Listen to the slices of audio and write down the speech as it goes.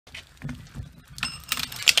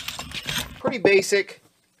pretty basic.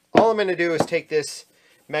 All I'm going to do is take this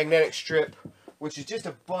magnetic strip, which is just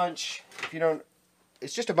a bunch, if you don't,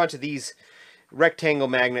 it's just a bunch of these rectangle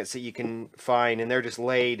magnets that you can find, and they're just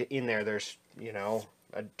laid in there. There's, you know,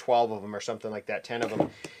 12 of them or something like that, 10 of them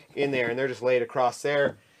in there, and they're just laid across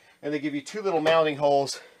there. And they give you 2 little mounting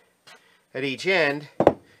holes at each end,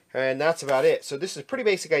 and that's about it. So this is a pretty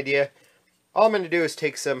basic idea. All I'm going to do is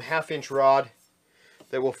take some 1/2-inch rod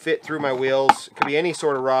that will fit through my wheels. It could be any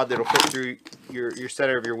sort of rod that will fit through your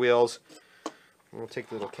center of your wheels. And we'll take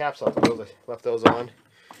the little caps off the wheels. I left those on.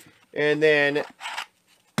 And then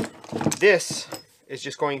this is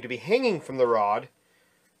just going to be hanging from the rod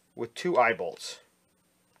with 2 eye bolts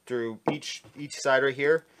through each side right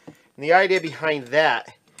here. And the idea behind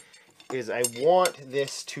that is I want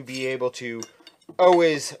this to be able to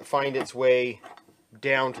always find its way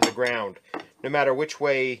down to the ground. No matter which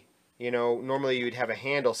way, you know, normally you'd have a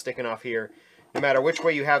handle sticking off here. No matter which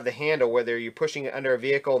way you have the handle, whether you're pushing it under a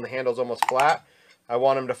vehicle and the handle's almost flat, I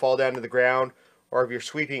want them to fall down to the ground. Or if you're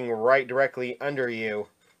sweeping right directly under you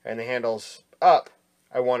and the handle's up,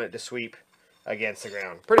 I want it to sweep against the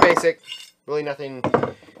ground. Pretty basic, really nothing.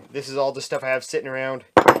 This is all the stuff I have sitting around.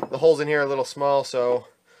 The holes in here are a little small, so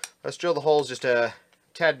let's drill the holes just a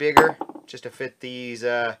tad bigger, just to fit these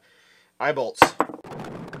eye bolts.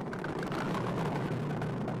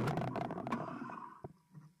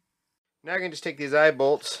 Now I can just take these eye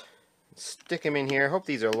bolts, stick them in here. I hope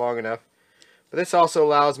these are long enough. But this also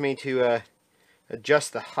allows me to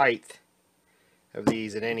adjust the height of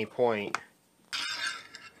these at any point.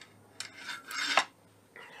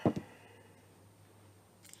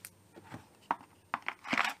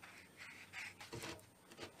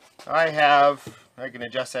 I can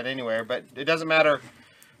adjust that anywhere, but it doesn't matter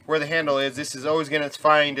where the handle is. This is always going to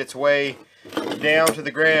find its way down to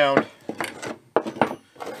the ground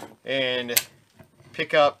and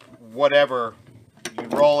pick up whatever. You can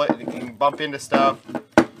roll it, and you can bump into stuff.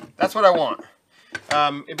 That's what I want.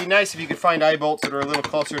 It'd be nice if you could find eye bolts that are a little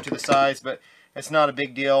closer to the size, but it's not a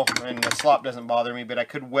big deal, and the slop doesn't bother me. But I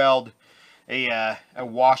could weld a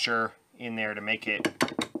washer in there to make it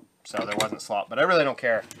so there wasn't slop, but I really don't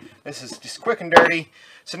care. This is just quick and dirty.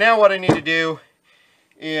 So now what I need to do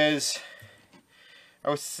is,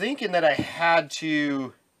 I was thinking that I had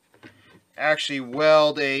to actually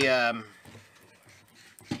weld a,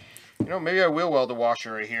 you know, maybe I will weld a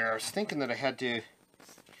washer right here. I was thinking that I had to,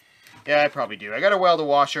 yeah, I probably do. I gotta weld a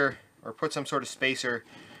washer or put some sort of spacer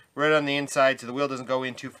right on the inside so the wheel doesn't go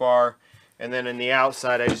in too far. And then on the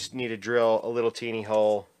outside, I just need to drill a little teeny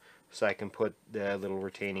hole so I can put the little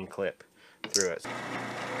retaining clip through it.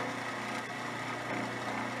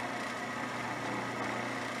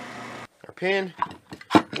 Our pin,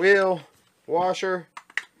 wheel, washer,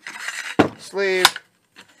 sleeve,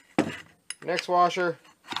 next washer,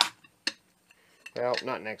 well,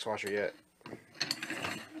 not next washer yet,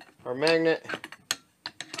 our magnet,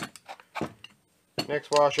 next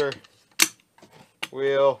washer,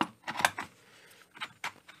 wheel,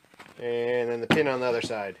 and then the pin on the other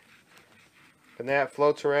side. And that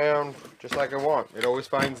floats around just like I want. It always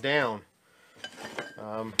finds down.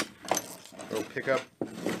 It'll pick up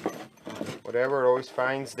whatever. It always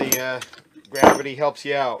finds the gravity helps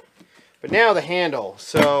you out. But now the handle.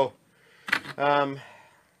 So I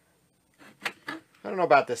don't know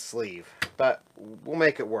about this sleeve, but we'll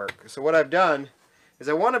make it work. So what I've done is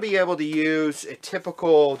I want to be able to use a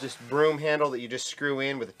typical just broom handle that you just screw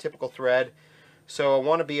in with a typical thread. So I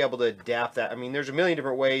want to be able to adapt that. I mean, there's a million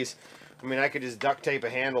different ways. I mean, I could just duct tape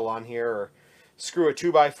a handle on here or screw a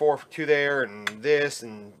 2x4 to there and this,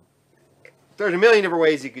 and there's a million different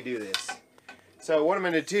ways you could do this. So what I'm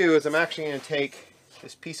going to do is I'm actually going to take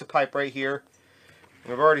this piece of pipe right here,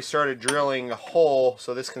 and I've already started drilling a hole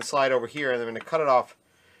so this can slide over here, and I'm going to cut it off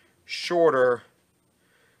shorter.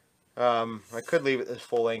 I could leave it this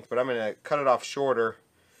full length, but I'm going to cut it off shorter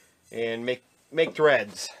and make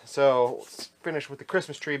threads. So let's finish with the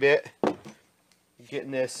Christmas tree bit.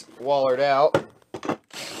 Getting this wallered out.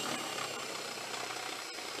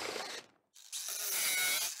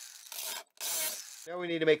 Now we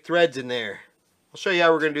need to make threads in there. I'll show you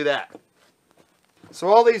how we're going to do that. So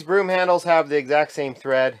all these broom handles have the exact same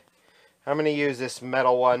thread. I'm going to use this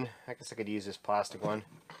metal one. I guess I could use this plastic one.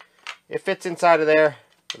 It fits inside of there,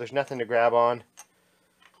 but there's nothing to grab on.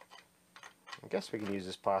 I guess we can use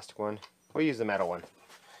this plastic one. We'll use the metal one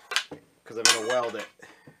because I'm going to weld it.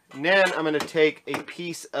 And then I'm going to take a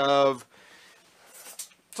piece of,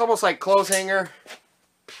 it's almost like clothes hanger.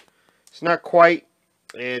 It's not quite.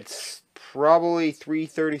 It's probably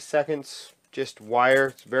 3/32 just wire.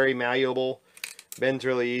 It's very malleable. Bends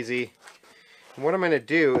really easy. And what I'm going to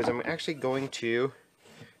do is I'm actually going to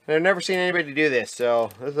And I've never seen anybody do this, so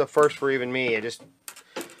this is a first for even me. I just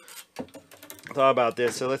thought about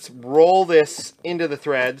this. So let's roll this into the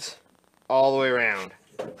threads all the way around.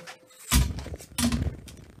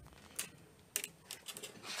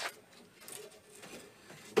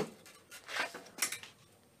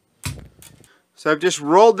 So I've just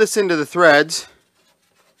rolled this into the threads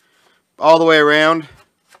all the way around.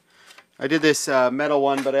 I did this metal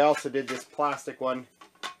one, but I also did this plastic one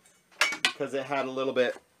because it had a little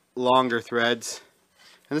bit longer threads.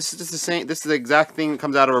 And this is just the same. This is the exact thing that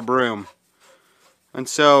comes out of a broom. And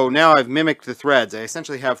so now I've mimicked the threads. I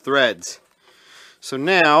essentially have threads. So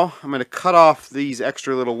now I'm going to cut off these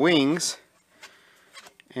extra little wings,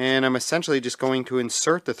 and I'm essentially just going to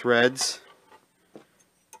insert the threads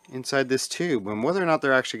inside this tube. And whether or not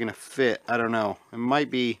they're actually going to fit, I don't know. It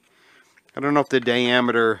might be, I don't know if the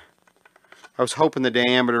diameter, I was hoping the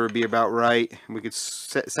diameter would be about right. We could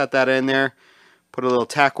set that in there, put a little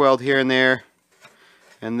tack weld here and there,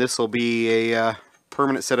 and this will be a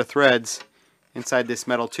permanent set of threads inside this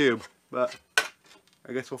metal tube. But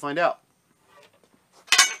I guess we'll find out.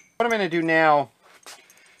 What I'm going to do now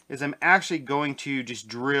is I'm actually going to just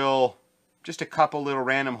drill just a couple little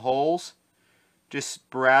random holes, just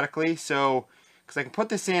sporadically, so because I can put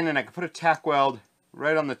this in and I can put a tack weld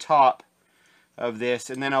right on the top of this,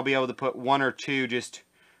 and then I'll be able to put one or two just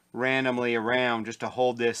randomly around just to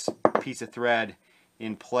hold this piece of thread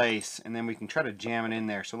in place, and then we can try to jam it in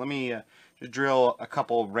there. So let me just drill a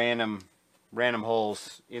couple random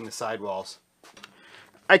holes in the sidewalls.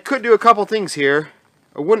 I could do a couple things here.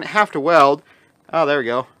 I wouldn't have to weld. Oh, there we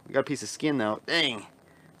go. We got a piece of skin though. Dang,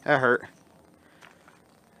 that hurt.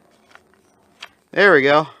 There we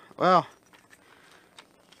go. Well,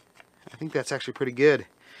 I think that's actually pretty good.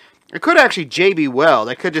 I could actually JB weld.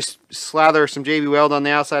 I could just slather some JB weld on the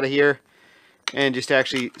outside of here and just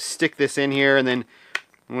actually stick this in here, and then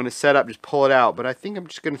when it's set up, just pull it out. But I think I'm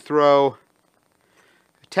just going to throw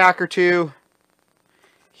a tack or two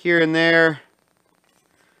here and there.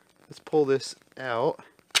 Let's pull this out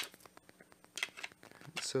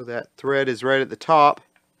so that thread is right at the top.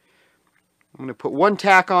 I'm going to put one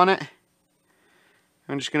tack on it.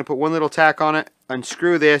 I'm just going to put one little tack on it,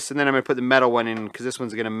 unscrew this, and then I'm going to put the metal one in because this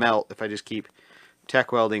one's going to melt if I just keep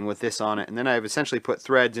tack welding with this on it. And then I've essentially put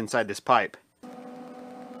threads inside this pipe.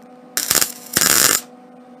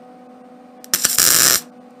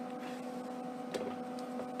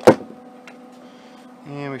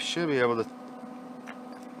 And we should be able to,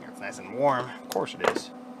 it's nice and warm, of course it is.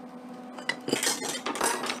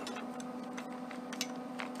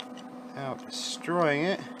 Without destroying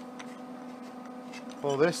it.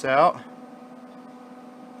 Pull this out.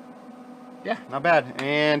 Yeah, not bad.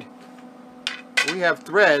 And we have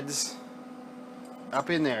threads up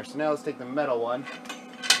in there. So now let's take the metal one.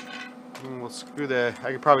 And we'll screw the,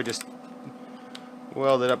 I could probably just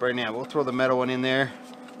weld it up right now. We'll throw the metal one in there.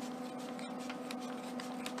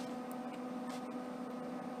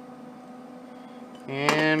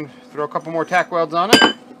 And throw a couple more tack welds on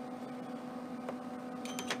it.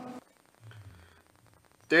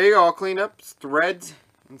 There you go, all cleaned up. It's threads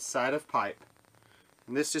inside of pipe.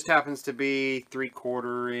 And this just happens to be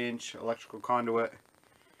 3/4 inch electrical conduit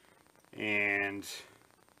and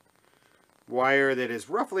wire that is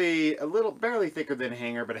roughly a little, barely thicker than a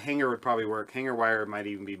hanger, but a hanger would probably work. Hanger wire might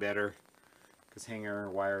even be better because hanger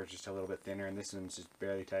wire is just a little bit thinner, and this one's just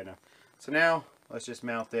barely tight enough. So now let's just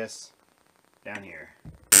mount this down here.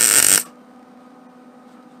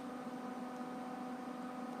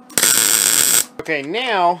 Okay,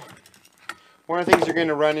 now one of the things you're going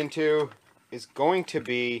to run into is going to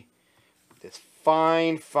be this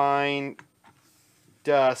fine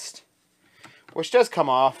dust, which does come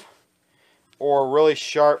off, or really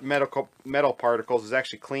sharp metal particles is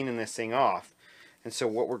actually cleaning this thing off. And so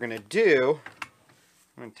what we're going to do,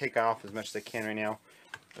 I'm going to take off as much as I can right now,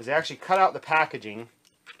 is actually cut out the packaging,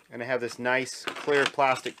 and I have this nice clear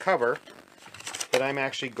plastic cover that I'm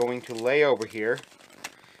actually going to lay over here.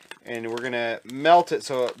 And we're going to melt it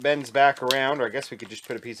so it bends back around, or I guess we could just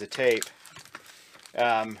put a piece of tape.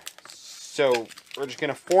 So we're just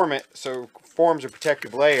going to form it so it forms a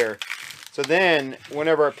protective layer. So then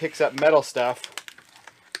whenever it picks up metal stuff,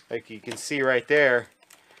 like you can see right there,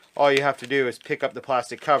 all you have to do is pick up the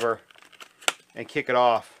plastic cover and kick it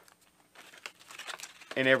off,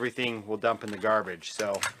 and everything will dump in the garbage.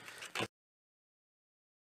 So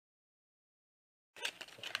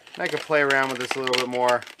I can play around with this a little bit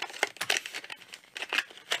more.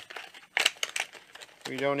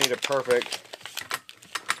 We don't need it perfect,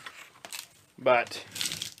 but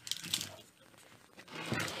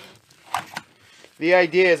the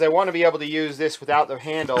idea is I want to be able to use this without the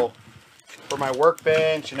handle for my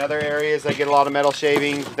workbench and other areas I get a lot of metal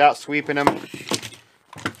shavings without sweeping them.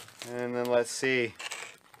 And then let's see.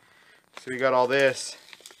 So we got all this,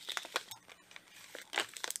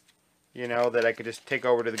 you know, that I could just take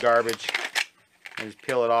over to the garbage and just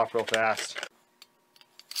peel it off real fast.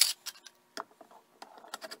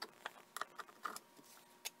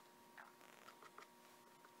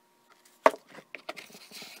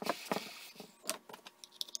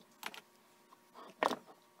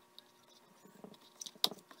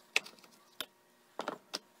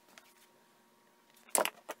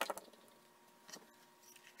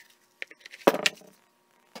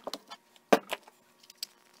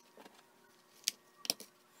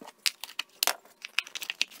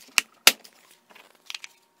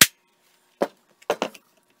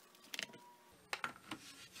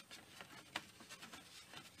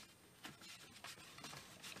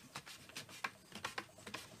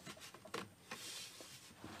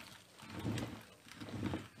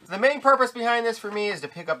 The main purpose behind this for me is to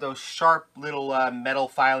pick up those sharp little metal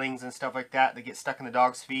filings and stuff like that get stuck in the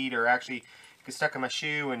dog's feet, or actually get stuck in my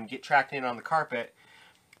shoe and get tracked in on the carpet.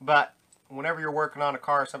 But whenever you're working on a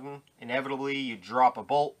car or something, inevitably you drop a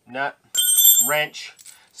bolt, nut, wrench,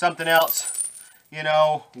 something else, you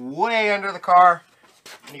know, way under the car,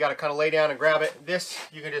 and you got to kind of lay down and grab it. This,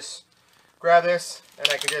 you can just grab this, and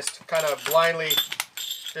I can just kind of blindly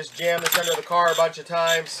just jam this under the car a bunch of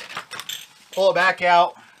times, pull it back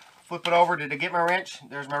out, flip it over to get my wrench.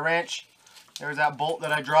 There's my wrench. There's that bolt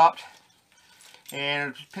that I dropped.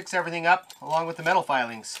 And it picks everything up along with the metal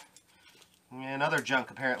filings. And other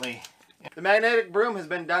junk, apparently. The magnetic broom has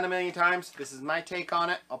been done a million times. This is my take on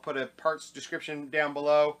it. I'll put a parts description down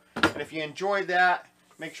below. And if you enjoyed that,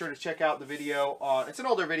 make sure to check out the video on, it's an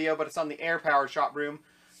older video, but it's on the air-powered shop broom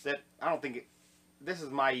that I don't think, this is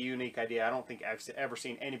my unique idea. I don't think I've ever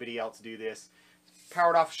seen anybody else do this.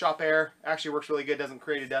 Powered off shop air, actually works really good, doesn't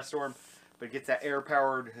create a dust storm, but it gets that air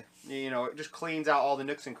powered, you know, it just cleans out all the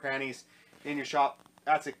nooks and crannies in your shop.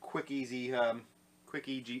 That's a quick easy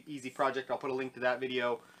project. I'll put a link to that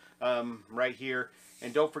video right here.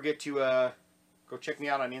 And don't forget to go check me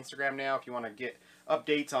out on Instagram now if you want to get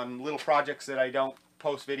updates on little projects that I don't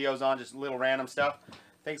post videos on, just little random stuff.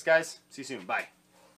 Thanks guys, see you soon, bye.